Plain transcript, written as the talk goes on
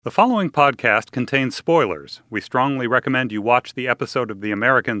The following podcast contains spoilers. We strongly recommend you watch the episode of The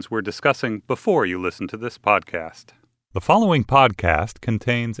Americans we're discussing before you listen to this podcast. The following podcast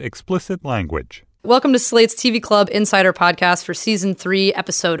contains explicit language. Welcome to Slate's TV Club Insider Podcast for Season 3,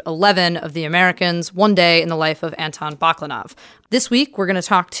 Episode 11 of The Americans, One Day in the Life of Anton Baklanov. This week, we're going to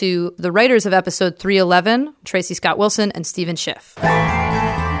talk to the writers of Episode 311, Tracey Scott Wilson and Stephen Schiff.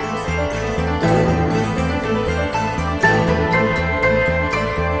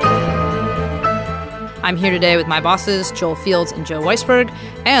 I'm here today with my bosses, Joel Fields and Joe Weisberg,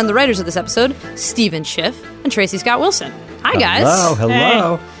 and the writers of this episode, Stephen Schiff and Tracey Scott Wilson. Hi, guys.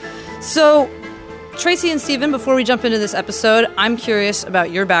 Hello. Hey. So, Tracey and Stephen, before we jump into this episode, I'm curious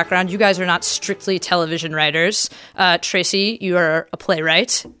about your background. You guys are not strictly television writers. Tracey, you are a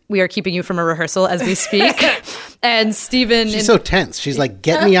playwright. We are keeping you from a rehearsal as we speak. And Stephen... She's so tense. She's like,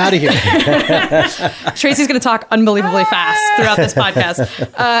 get me out of here. Tracey's going to talk unbelievably fast throughout this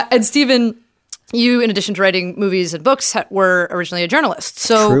podcast. And Stephen... You, in addition to writing movies and books, were originally a journalist.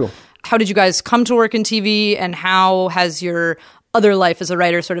 So True. How did you guys come to work in TV, and how has your other life as a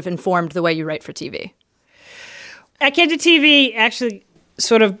writer sort of informed the way you write for TV? I came to TV actually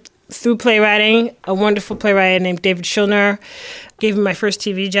sort of through playwriting. A wonderful playwright named David Schilner gave me my first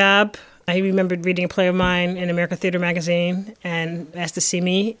TV job. I remembered reading a play of mine in American Theater magazine and asked to see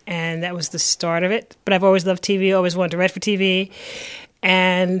me, and that was the start of it. But I've always loved TV, always wanted to write for TV.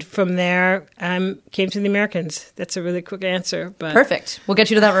 And from there, came to The Americans. That's a really quick answer. But Perfect. We'll get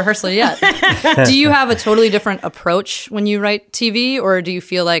you to that rehearsal yet. Do you have a totally different approach when you write TV, or do you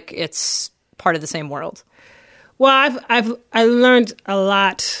feel like it's part of the same world? Well, I learned a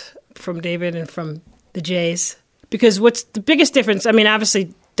lot from David and from the Jays, because what's the biggest difference? I mean,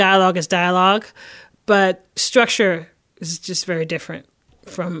 obviously, dialogue is dialogue, but structure is just very different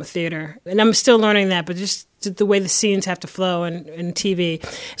from theater. And I'm still learning that, but just the way the scenes have to flow in TV.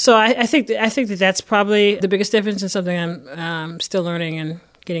 So I think that that's probably the biggest difference, and something I'm still learning and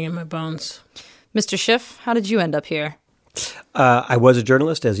getting in my bones. Mr. Schiff, how did you end up here? I was a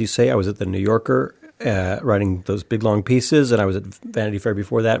journalist, as you say. I was at The New Yorker writing those big, long pieces, and I was at Vanity Fair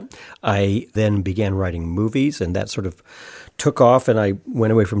before that. I then began writing movies, and that sort of took off, and I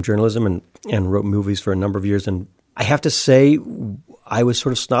went away from journalism and wrote movies for a number of years. And I have to say, I was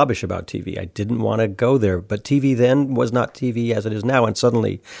sort of snobbish about TV. I didn't want to go there, but TV then was not TV as it is now. And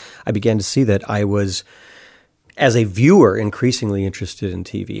suddenly I began to see that I was, as a viewer, increasingly interested in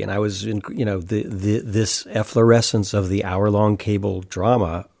TV. And I was, this efflorescence of the hour-long cable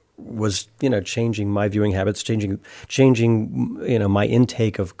drama was, changing my viewing habits, changing, my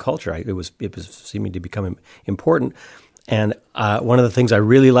intake of culture. It was seeming to become important. And one of the things I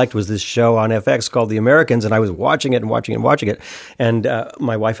really liked was this show on FX called The Americans, and I was watching it. And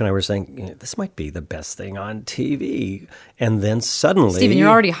my wife and I were saying, this might be the best thing on TV. And then suddenly... Stephen, you're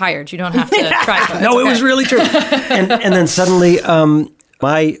already hired. You don't have to try to. No, it was really true. and then suddenly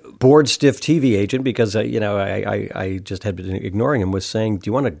my board-stiff TV agent, because I just had been ignoring him, was saying, do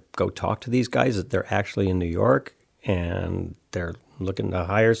you want to go talk to these guys? That they're actually in New York, and they're looking to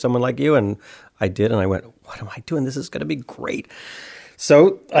hire someone like you. And I did, and I went, what am I doing? This is going to be great.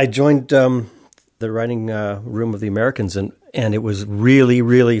 So I joined the writing room of The Americans, and it was really,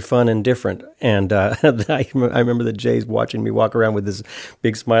 really fun and different. And I remember the Jays watching me walk around with this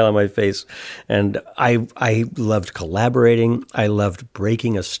big smile on my face. And I loved collaborating. I loved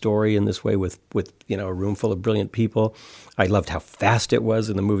breaking a story in this way with a room full of brilliant people. I loved how fast it was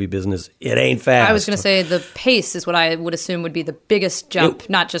in the movie business. It ain't fast. I was going to say the pace is what I would assume would be the biggest jump,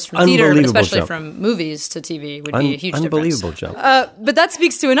 not just from theater, but especially jump. From movies to TV would be a huge Unbelievable difference. Jump. But that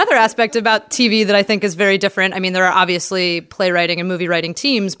speaks to another aspect about TV that I think is very different. I mean, there are obviously playwriting and movie writing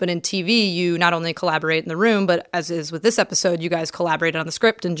teams, but in TV, you not only collaborate in the room, but as is with this episode, you guys collaborated on the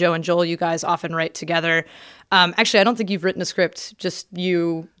script, and Joel, you guys often write together. Actually, I don't think you've written a script, just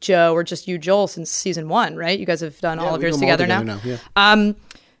you, Joe, or just you, Joel, since season 1, right? You guys have done all of yours together now. Yeah.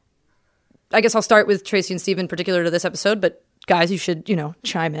 I guess I'll start with Tracey and Stephen, particular to this episode, but guys, you should,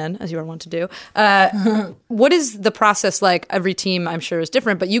 chime in as you are wont to do. What is the process like? Every team, I'm sure, is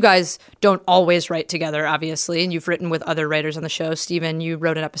different, but you guys don't always write together, obviously, and you've written with other writers on the show. Stephen, you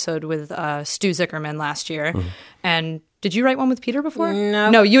wrote an episode with Stu Zickerman last year, and did you write one with Peter before?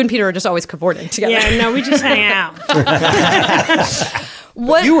 No, you and Peter are just always cavorting together. Yeah, no, we just hang out.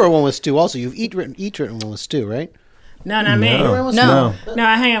 You were one with Stu also. You've each written one with Stu, right? No, not me. No,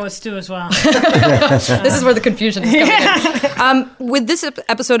 I hang out with Stu as well. This is where the confusion is coming in. With this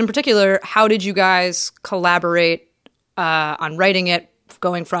episode in particular, how did you guys collaborate on writing it,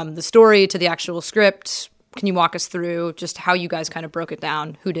 going from the story to the actual script? Can you walk us through just how you guys kind of broke it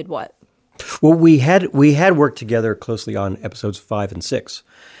down? Who did what? Well, we had worked together closely on episodes 5 and 6.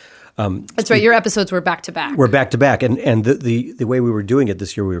 That's right. Your episodes were back to back. We're back to back, and the way we were doing it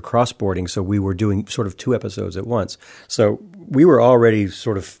this year, we were cross-boarding, so we were doing sort of 2 episodes at once. So we were already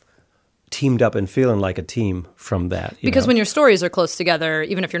sort of teamed up and feeling like a team from that. Because when your stories are close together,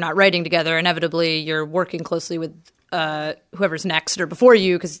 even if you're not writing together, inevitably you're working closely with whoever's next or before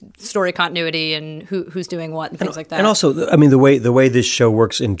you, because story continuity and who's doing what and things like that. And also, I mean, the way this show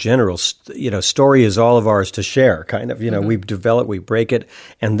works in general, story is all of ours to share. Kind of, we develop, we break it,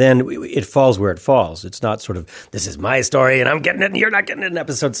 and then it falls where it falls. It's not sort of, this is my story and I'm getting it and you're not getting it in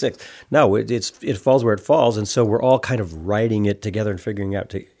episode 6. No, it falls where it falls, and so we're all kind of writing it together and figuring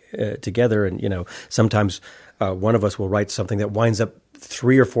out together. And sometimes one of us will write something that winds up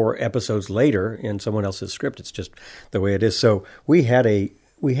 3 or 4 episodes later in someone else's script. It's just the way it is. So we had a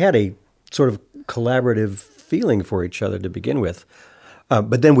sort of collaborative feeling for each other to begin with.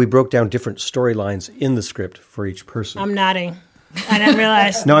 But then we broke down different storylines in the script for each person. I'm nodding. I didn't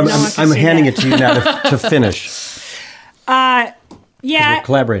realize. No, I'm handing it to you now to finish. Yeah. We're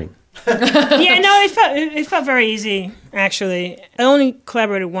collaborating. Yeah, no, it felt very easy, actually. I only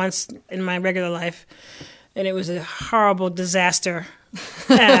collaborated once in my regular life, and it was a horrible disaster.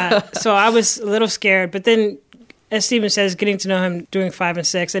 So I was a little scared, but then, as Stephen says, getting to know him doing 5 and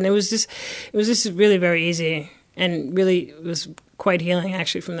 6, and it was just really very easy, and really it was quite healing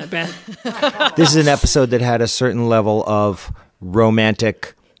actually from that bad. This is an episode that had a certain level of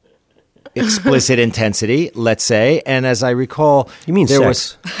romantic, explicit intensity, let's say, and as I recall, you mean there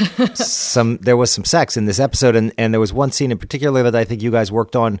sex? There was some sex in this episode, and there was one scene in particular that I think you guys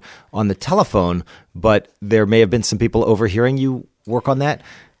worked on the telephone, but there may have been some people overhearing you work on that.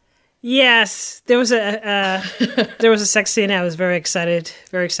 Yes, there was a sex scene I was very excited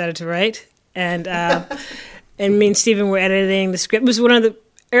to write, and me and Stephen were editing the script. It was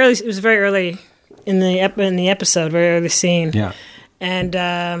it was very early in the episode, very early scene. Yeah,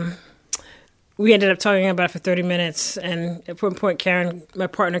 and we ended up talking about it for 30 minutes, and at one point, Karen, my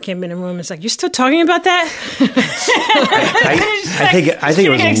partner, came in the room and was like, "You're still talking about that?" I think it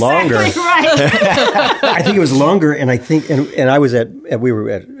was longer. Right. I think it was longer, and I think, and I was we were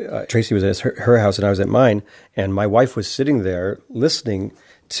at Tracey was at her house, and I was at mine, and my wife was sitting there listening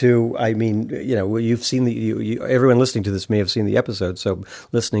to, I mean, you've seen everyone listening to this may have seen the episode. So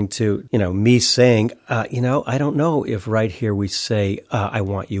listening to, me saying, I don't know if right here we say, I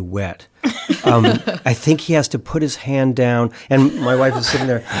want you wet. I think he has to put his hand down, and my wife is sitting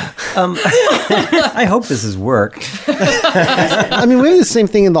there. I hope this is work. I mean, we have the same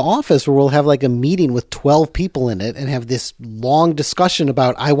thing in the office where we'll have like a meeting with 12 people in it and have this long discussion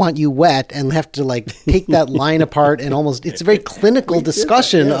about "I want you wet" and have to like take that line apart, and it's a very clinical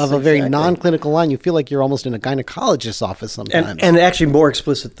discussion of a very non-clinical line. You feel like you're almost in a gynecologist's office sometimes, and actually more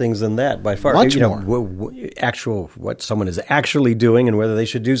explicit things than that by far. Much more. What someone is actually doing and whether they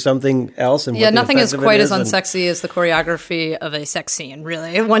should do something else. And nothing is quite as unsexy as the choreography of a sex scene,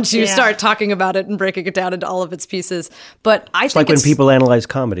 really, once you start talking about it and breaking it down into all of its pieces. But I think like when people analyze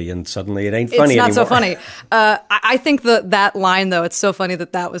comedy and suddenly it ain't funny anymore. It's not so funny. I think that line, though, it's so funny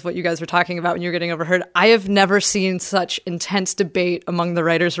that was what you guys were talking about when you were getting overheard. I have never seen such intense debate among the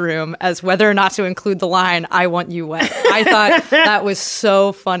writers' room as whether or not to include the line, "I want you wet." I thought that was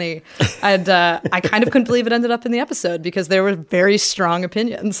so funny. And I kind of couldn't believe it ended up in the episode because there were very strong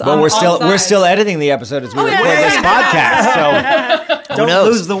opinions. But we're still editing the episode as we record this podcast, so don't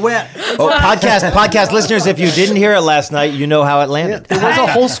lose the wet. Podcast listeners, if you didn't hear it last night, you know how it landed. There was a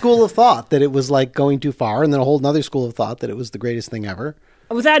whole school of thought that it was like going too far, and then a whole other school of thought that it was the greatest thing ever.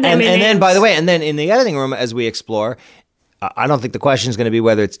 Without and then, by the way, and then in the editing room, as we explore, I don't think the question is going to be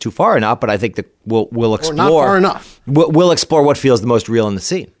whether it's too far or not, but I think that we'll explore. Or not far enough. We'll explore what feels the most real in the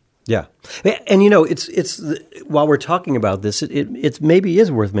scene. Yeah. And, it's while we're talking about this, it maybe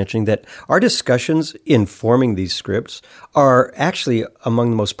is worth mentioning that our discussions in forming these scripts are actually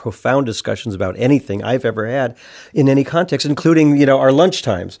among the most profound discussions about anything I've ever had in any context, including, our lunch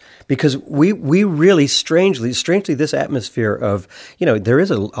times, because we really strangely, this atmosphere of, there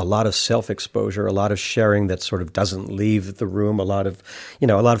is a lot of self-exposure, a lot of sharing that sort of doesn't leave the room, a lot of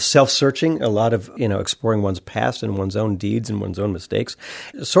self-searching, a lot of, exploring one's past and one's own deeds and one's own mistakes.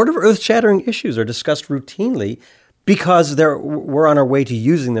 Sort of earth-shattering issues are discussed routinely, because we're on our way to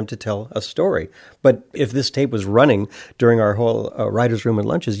using them to tell a story. But if this tape was running during our whole writers' room and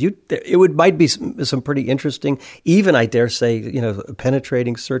lunches, might be some pretty interesting, even I dare say,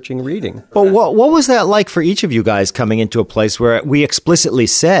 penetrating, searching reading. But what was that like for each of you guys coming into a place where we explicitly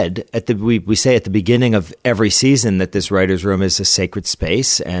said we say at the beginning of every season that this writers' room is a sacred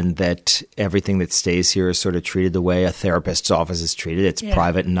space and that everything that stays here is sort of treated the way a therapist's office is treated. It's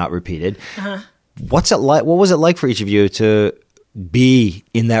private and not repeated. Uh-huh. What's it like? What was it like for each of you to be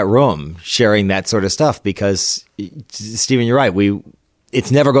in that room sharing that sort of stuff? Because, Stephen, you're right.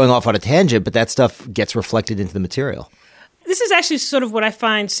 It's never going off on a tangent, but that stuff gets reflected into the material. This is actually sort of what I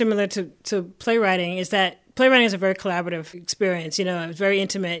find similar to playwriting, is that playwriting is a very collaborative experience. It's very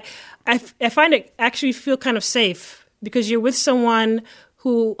intimate. I find it actually feel kind of safe because you're with someone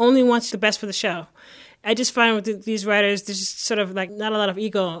who only wants the best for the show. I just find with these writers, there's just sort of like not a lot of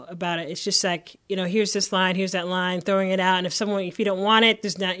ego about it. It's just like, here's this line, here's that line, throwing it out. And if you don't want it,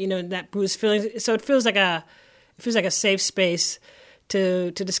 there's not, that bruised feeling. So it feels like a safe space to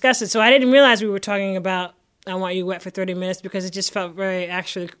discuss it. So I didn't realize we were talking about I Want You Wet for 30 minutes because it just felt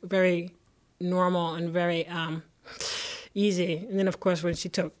very normal and very easy. And then of course when she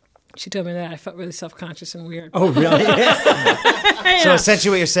told me that, I felt really self-conscious and weird. Oh, really? Yeah. So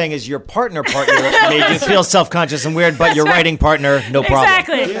essentially what you're saying is your partner made you feel self-conscious and weird, but your writing partner, no problem.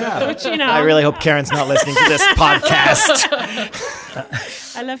 Exactly. Yeah. Which, I really hope Karen's not listening to this podcast.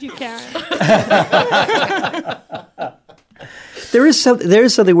 I love you, Karen. There is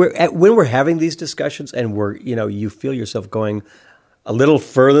something where when we're having these discussions and you feel yourself going a little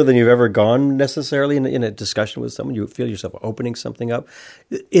further than you've ever gone necessarily in a discussion with someone, you feel yourself opening something up.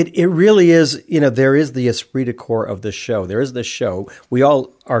 It really is, there is the esprit de corps of the show. There is the show. We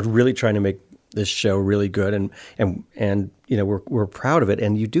all are really trying to make this show really good and we're proud of it.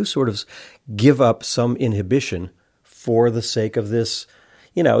 And you do sort of give up some inhibition for the sake of this.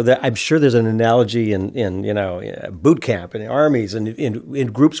 I'm sure there's an analogy in boot camp and armies and in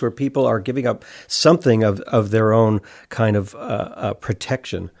groups where people are giving up something of their own kind of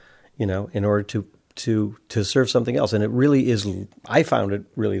protection, in order to serve something else. And it really is. I found it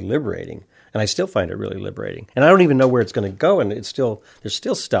really liberating, and I still find it really liberating. And I don't even know where it's going to go. And there's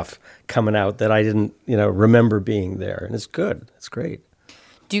still stuff coming out that I didn't remember being there, and it's good. It's great.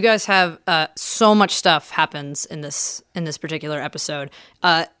 Do you guys have so much stuff happens in this particular episode?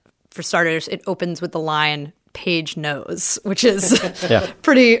 For starters, it opens with the line "Paige knows," which is a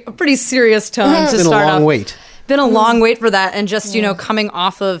pretty serious tone to start off. Been a long wait. Been a long wait for that, and just coming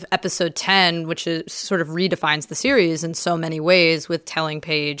off of episode 10, which is sort of redefines the series in so many ways with telling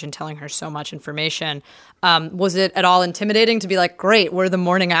Paige and telling her so much information. Was it at all intimidating to be like, great, we're the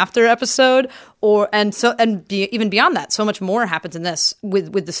morning after episode, even beyond that, so much more happens in this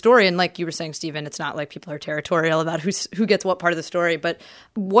with the story. And like you were saying, Stephen, it's not like people are territorial about who gets what part of the story. But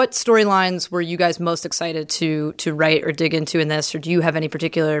what storylines were you guys most excited to write or dig into in this, or do you have any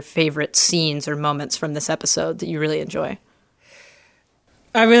particular favorite scenes or moments from this episode that you really enjoy?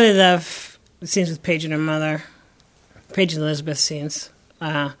 I really love the scenes with Paige and her mother, Paige and Elizabeth scenes.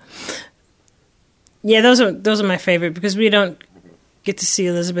 Yeah, those are my favorite because we don't get to see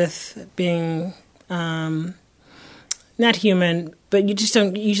Elizabeth being not human, but you just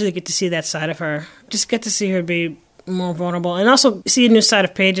don't usually get to see that side of her. Just get to see her be more vulnerable and also see a new side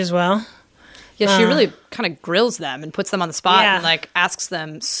of Paige as well. Yeah, she really kind of grills them and puts them on the spot and like asks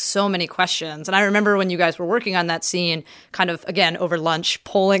them so many questions. And I remember when you guys were working on that scene, kind of, again, over lunch,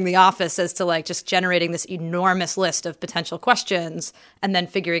 polling the office as to like just generating this enormous list of potential questions and then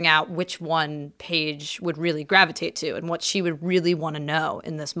figuring out which one Paige would really gravitate to and what she would really want to know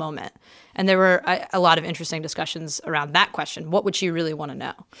in this moment. And there were a lot of interesting discussions around that question. What would she really want to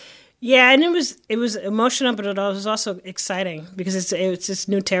know? Yeah, and it was emotional, but it was also exciting because it's just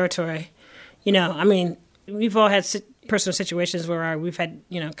new territory. I mean, we've all had personal situations where we've had,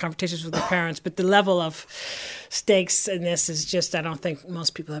 confrontations with our parents, but the level of stakes in this is just, I don't think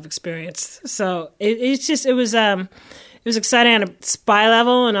most people have experienced. So it was exciting on a spy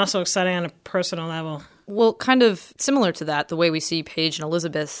level and also exciting on a personal level. Well, kind of similar to that, the way we see Paige and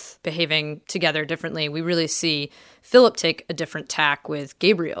Elizabeth behaving together differently, we really see Philip take a different tack with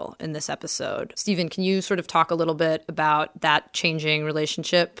Gabriel in this episode. Stephen, can you sort of talk a little bit about that changing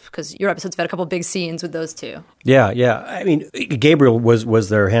relationship? Because your episode's had a couple big scenes with those two. Yeah. I mean, Gabriel was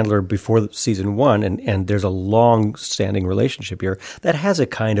their handler before season 1, and there's a long-standing relationship here that has a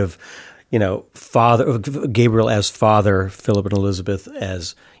kind of, father, Gabriel as father, Philip and Elizabeth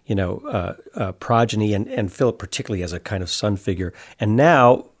as progeny, and Philip particularly as a kind of son figure. And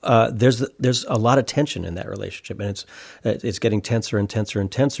now there's a lot of tension in that relationship, and it's getting tenser and tenser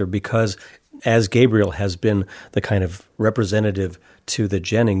and tenser because as Gabriel has been the kind of representative to the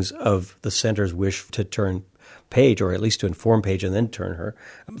Jennings of the center's wish to turn Paige, or at least to inform Paige and then turn her,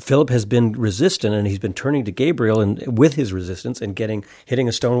 Philip has been resistant, and he's been turning to Gabriel and with his resistance and hitting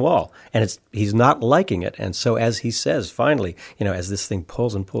a stone wall, and he's not liking it. And so, as he says, finally, as this thing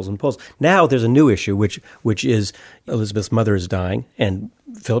pulls and pulls and pulls, now there's a new issue, which is Elizabeth's mother is dying, and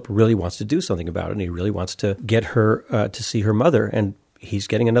Philip really wants to do something about it, and he really wants to get her to see her mother, and he's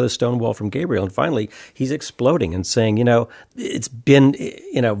getting another stone wall from Gabriel, and finally he's exploding and saying, it's been,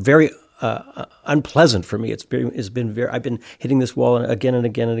 very unpleasant for me. It's been very. I've been hitting this wall again and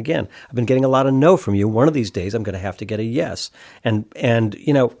again and again. I've been getting a lot of no from you. One of these days, I'm going to have to get a yes. And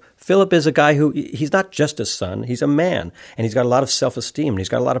Philip is a guy who he's not just a son. He's a man, and he's got a lot of self-esteem, and he's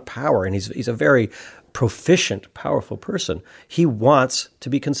got a lot of power, and he's a very proficient, powerful person. He wants to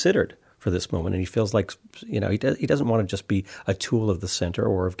be considered for this moment, and he feels like he doesn't want to just be a tool of the center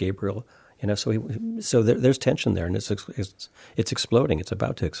or of Gabriel. So there's tension there, and it's exploding. It's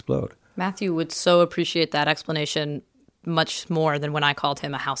about to explode. Matthew would so appreciate that explanation much more than when I called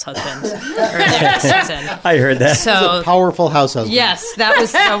him a house husband earlier this season. I heard that. So, he's a powerful house husband. Yes, that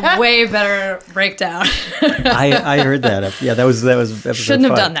was a way better breakdown. I heard that. Yeah, that was Shouldn't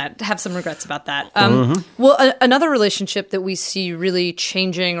have done that. Have some regrets about that. Well, another relationship that we see really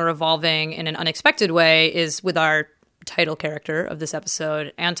changing or evolving in an unexpected way is with our title character of this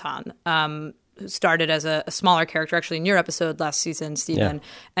episode, Anton, who started as a smaller character actually in your episode last season, Stephen. Yeah.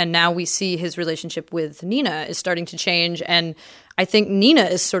 And now we see his relationship with Nina is starting to change. And I think Nina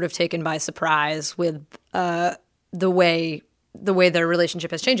is sort of taken by surprise with the way their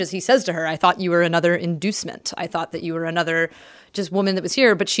relationship has changed. As he says to her, I thought you were another inducement. I thought that you were another just woman that was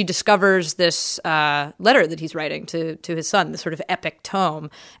here. But she discovers this letter that he's writing to his son, this sort of epic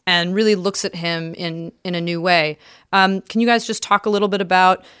tome, and really looks at him in a new way. Can you guys just talk a little bit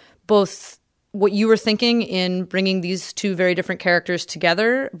about both what you were thinking in bringing these two very different characters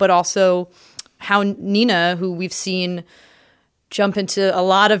together, but also how Nina, who we've seen jump into a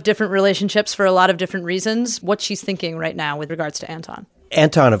lot of different relationships for a lot of different reasons, what she's thinking right now with regards to Anton?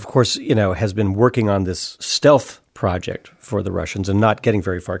 Anton, of course, has been working on this stealth project for the Russians and not getting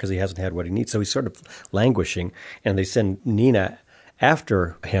very far because he hasn't had what he needs. So he's sort of languishing, and they send Nina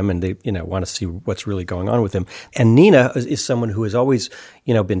after him, and they want to see what's really going on with him. And Nina is someone who has always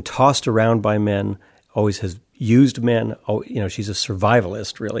been tossed around by men, always has used men. She's a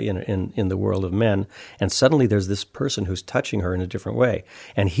survivalist really in the world of men. And suddenly there's this person who's touching her in a different way,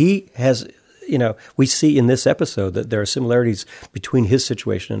 and he has. We see in this episode that there are similarities between his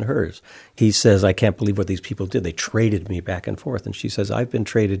situation and hers. He says, I can't believe what these people did. They traded me back and forth. And she says, I've been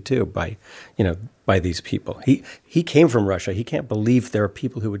traded too by these people. He came from Russia. He can't believe there are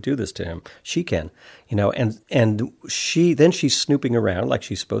people who would do this to him. She can, and she's snooping around like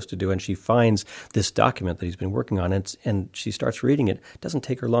she's supposed to do. And she finds this document that he's been working on, and she starts reading it. It doesn't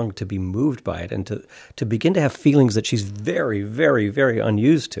take her long to be moved by it and to begin to have feelings that she's very, very, very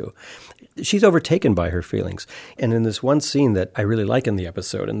unused to. She's overtaken by her feelings. And in this one scene that I really like in the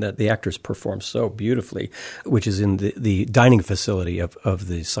episode and that the actors perform so beautifully, which is in the dining facility of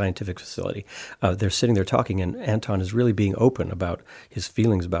the scientific facility, they're sitting there talking, and Anton is really being open about his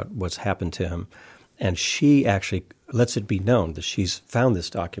feelings about what's happened to him. And she actually lets it be known that she's found this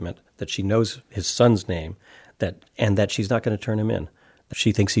document, that she knows his son's name, and that she's not going to turn him in.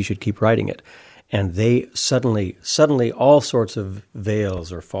 She thinks he should keep writing it. And they suddenly all sorts of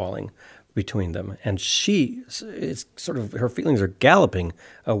veils are falling between them, and it's sort of, her feelings are galloping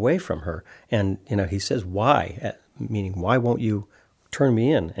away from her. And he says, why? Meaning, why won't you turn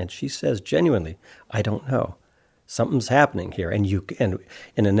me in? And she says, genuinely, I don't know. Something's happening here. And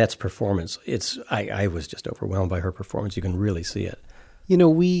in Annette's performance, I was just overwhelmed by her performance. You can really see it.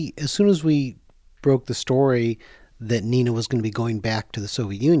 As soon as we broke the story that Nina was going to be going back to the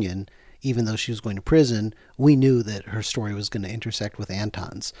Soviet Union, even though she was going to prison, we knew that her story was going to intersect with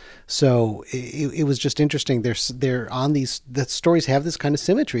Anton's. So it was just interesting. They're on these, the stories have this kind of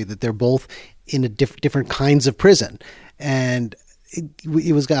symmetry that they're both in a different kinds of prison. And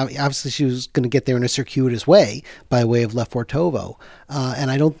it was obviously she was going to get there in a circuitous way by way of Lefortovo.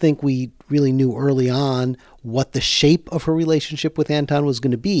 And I don't think we really knew early on what the shape of her relationship with Anton was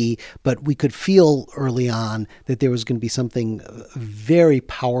going to be, but we could feel early on that there was going to be something very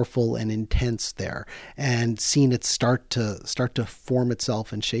powerful and intense there. And seeing it start to form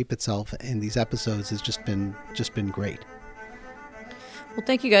itself and shape itself in these episodes has just been great. Well,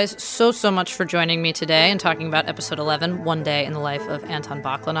 thank you guys so much for joining me today and talking about episode 11, One Day in the Life of Anton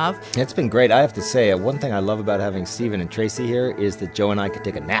Baklanov. It's been great. I have to say, one thing I love about having Stephen and Tracey here is that Joe and I could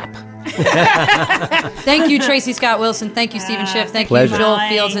take a nap. Thank you, Tracey Scott Wilson. Thank you, Stephen Schiff. Thank Pleasure. you, Joel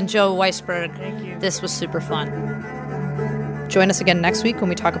Fields and Joe Weisberg. Thank you. This was super fun. Join us again next week when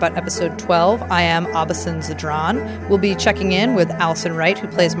we talk about episode 12, I Am Aubusson Zadran. We'll be checking in with Allison Wright, who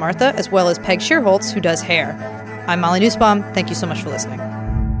plays Martha, as well as Peg Shearholtz, who does hair. I'm Molly Nussbaum. Thank you so much for listening.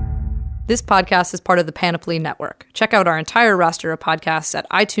 This podcast is part of the Panoply Network. Check out our entire roster of podcasts at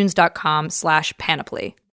itunes.com/panoply.